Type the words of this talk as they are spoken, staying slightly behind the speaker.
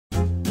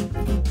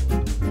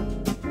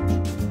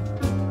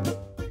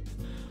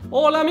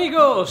Hola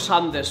amigos,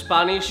 I'm the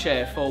Spanish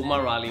chef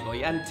Omar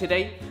Boy, and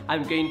today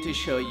I'm going to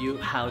show you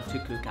how to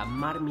cook a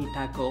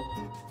Marmitako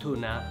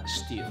Tuna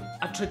Stew,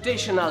 a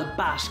traditional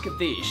Basque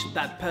dish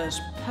that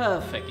pairs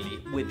perfectly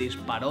with this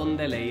Barón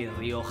de Ley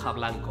Rioja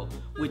Blanco,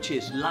 which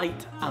is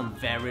light and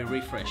very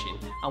refreshing.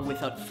 And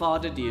without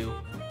further ado,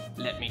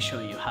 let me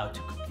show you how to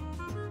cook it.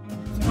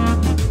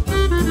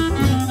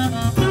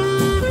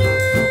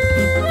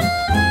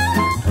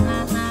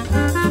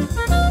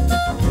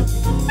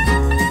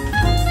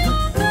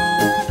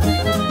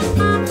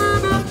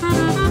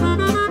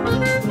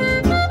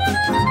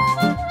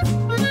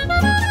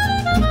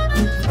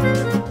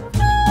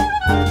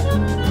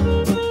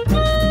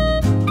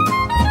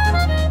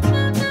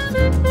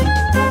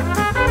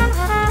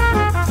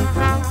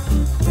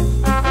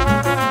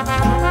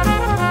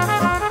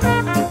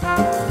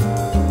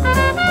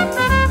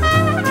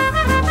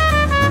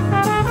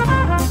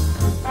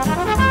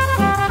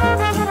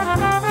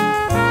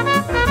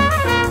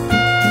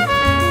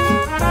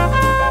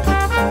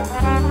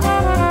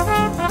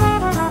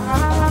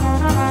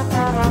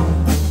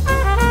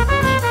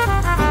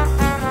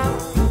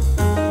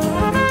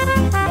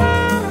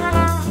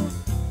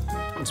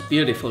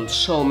 Beautiful,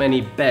 so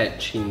many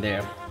veg in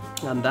there,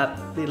 and that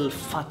little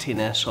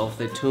fattiness of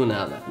the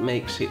tuna that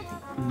makes it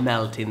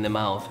melt in the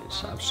mouth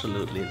is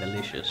absolutely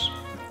delicious.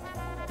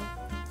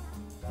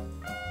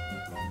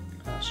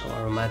 So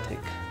aromatic.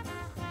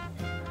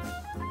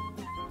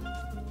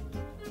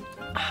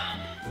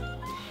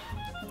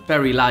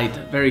 Very light,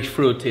 very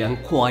fruity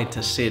and quite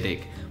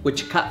acidic,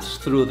 which cuts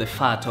through the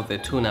fat of the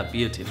tuna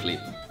beautifully.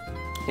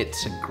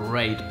 It's a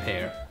great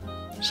pair.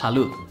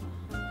 Salud!